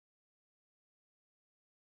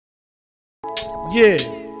Yeah,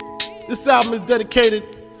 this album is dedicated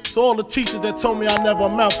to all the teachers that told me I never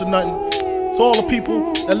amount to nothing. To all the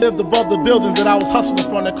people that lived above the buildings that I was hustling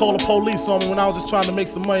from that called the police on me when I was just trying to make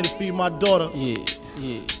some money to feed my daughter. Yeah.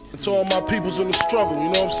 And to all my peoples in the struggle, you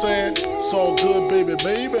know what I'm saying? It's all good, baby.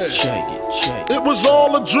 Check it. It was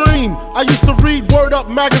all a dream. I used to read Word Up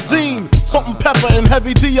magazine. Salt and Pepper and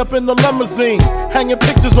Heavy D up in the limousine. Hanging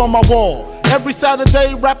pictures on my wall. Every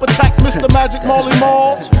Saturday, rap attack, Mr. Magic Marley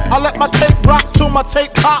Marl. I let my tape rock till my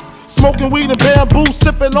tape pop. Smoking weed and bamboo,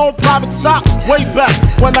 sipping on private stock. Way back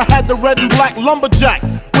when I had the red and black lumberjack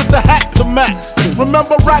with the hat to match.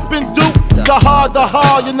 Remember rapping Duke? The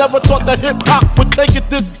hard. You never thought that hip hop would take it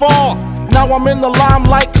this far. Now I'm in the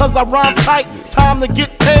limelight cause I rhyme tight. Time to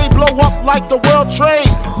get paid, blow up like the world trade.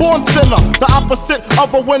 Born sinner, the opposite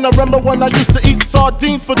of a winner. Remember when I used to eat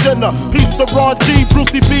sardines for dinner? Peace to Ron G,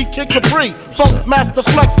 Brucey B, Kid Capri, Funk Master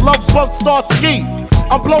Flex, Love Bug, Star Ski.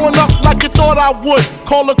 I'm blowing up like you thought I would.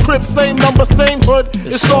 Call a crib, same number, same hood.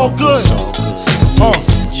 It's all good.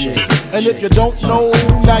 And if you don't know,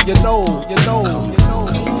 now you know. You know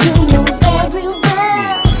very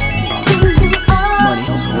well who you are. Money,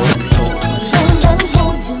 Don't let 'em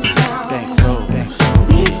hold you down.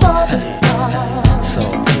 Reach for the stars.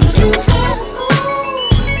 You have to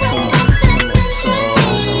go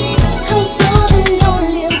cause you're the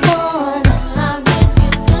only one. I'll give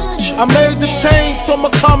you good. I made the change from a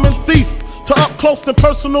common thief to up close and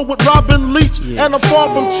personal with Robin Leach. And I'm far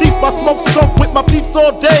from cheap, I smoke skunk with my peeps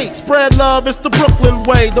all day. Spread love, it's the Brooklyn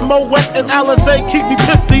way. The Moet and Alizé keep me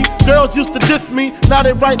pissy. Girls used to diss me, now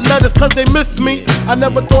they write letters cause they miss me. I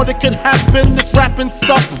never thought it could happen, this rapping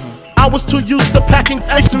stuff. I was too used to packing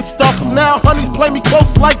ice and stuff. Now honeys play me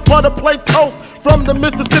close like butter play toast. From the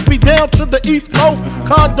Mississippi down to the East Coast.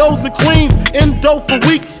 Condos in Queens, indo for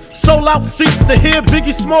weeks. Sold out seats to hear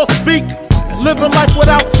Biggie Small speak. Living life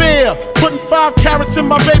without fear, putting 5 carats in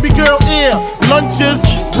my baby girl ear. Lunches,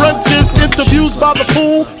 brunches, interviews by the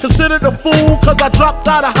pool. Considered a fool cause I dropped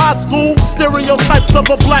out of high school. Stereotypes of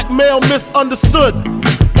a black male misunderstood.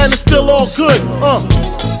 And it's still all good,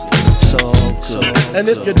 So and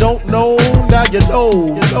if you don't know, now you know.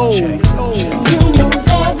 You know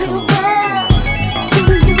very well who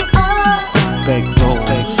you are. Don't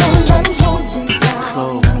let 'em hold you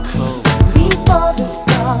down. Reach for the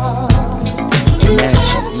stars.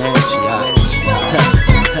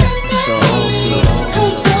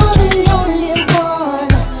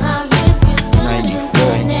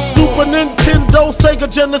 Super Nintendo, Sega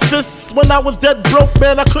Genesis. When I was dead broke,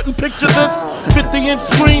 man, I couldn't picture this. 50-inch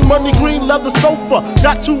screen, money green leather sofa.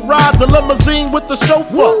 Got 2 rides, a limousine with the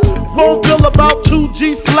chauffeur. Phone bill about 2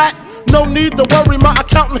 G's flat. No need to worry, my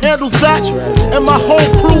accountant handles that. And my whole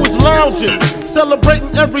crew is lounging,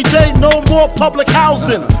 celebrating every day, no more public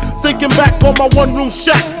housing. Thinking back on my one-room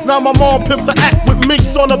shack. Now my mom pimps an act with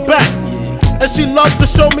minks on her back. And she loves to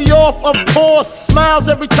show me off, of course. Smiles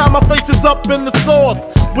every time my face is up in the sauce.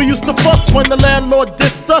 We used to fuss when the landlord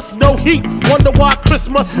dissed us. No heat, wonder why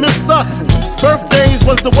Christmas missed us. Birthdays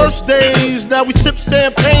was the worst days. Now we sip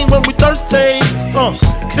champagne when we thirsty.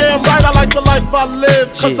 Damn right I like the life I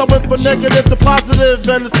live. Cause I went from negative to positive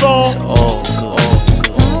and it's all good.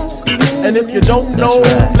 And if you don't know,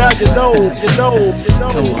 now you know. You know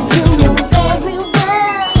very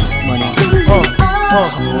well who you are.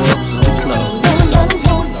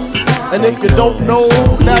 And if you don't know,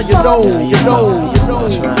 now you know.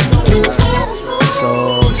 That's right.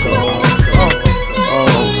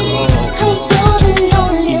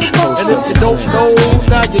 And if you don't know,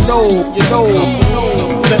 now you know.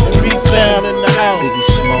 Let me beat down in the house.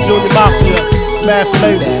 Junior Mafia, Mad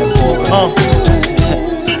Flavor.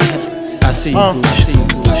 I see you,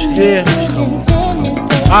 Yeah.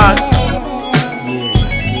 Alright.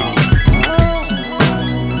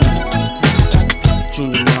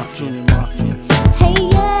 Junior Mafia. Hey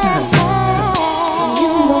yeah, you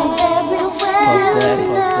know very well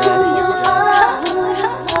who you are.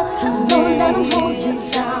 Don't let 'em hold you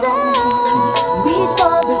down. Reach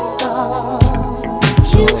for the stars.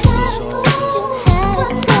 You have to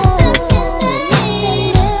go,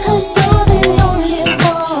 cause you're the only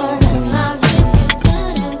one. I'll give you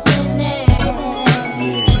good infinite.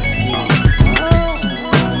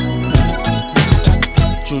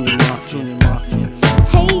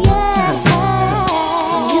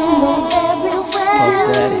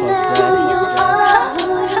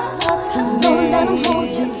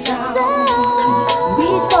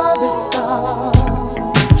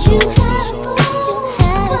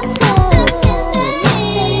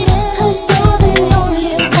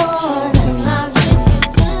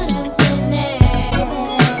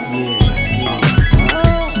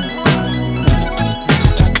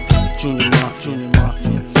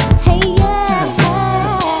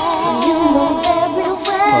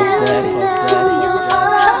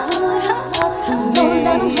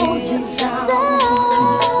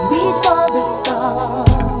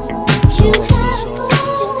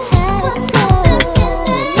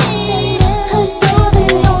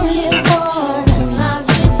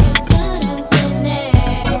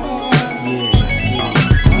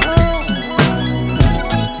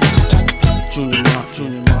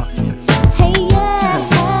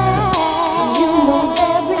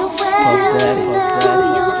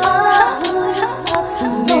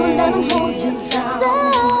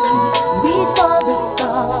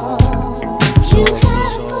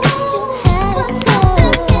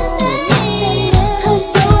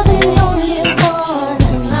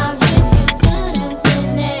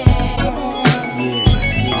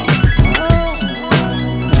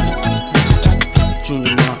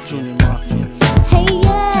 Junior Mafia. Hey,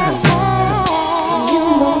 yeah. You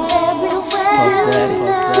know very well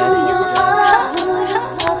who you are.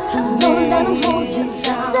 Don't let them hold you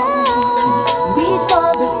down. Reach for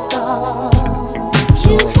the stars.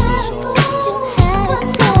 You have to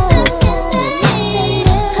go.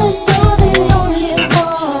 'Cause you're the only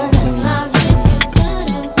one. How's if you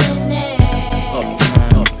couldn't finish?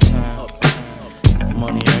 Uptown.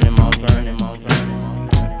 Money earning, my burning.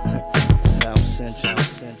 South Central.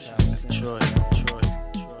 Detroit.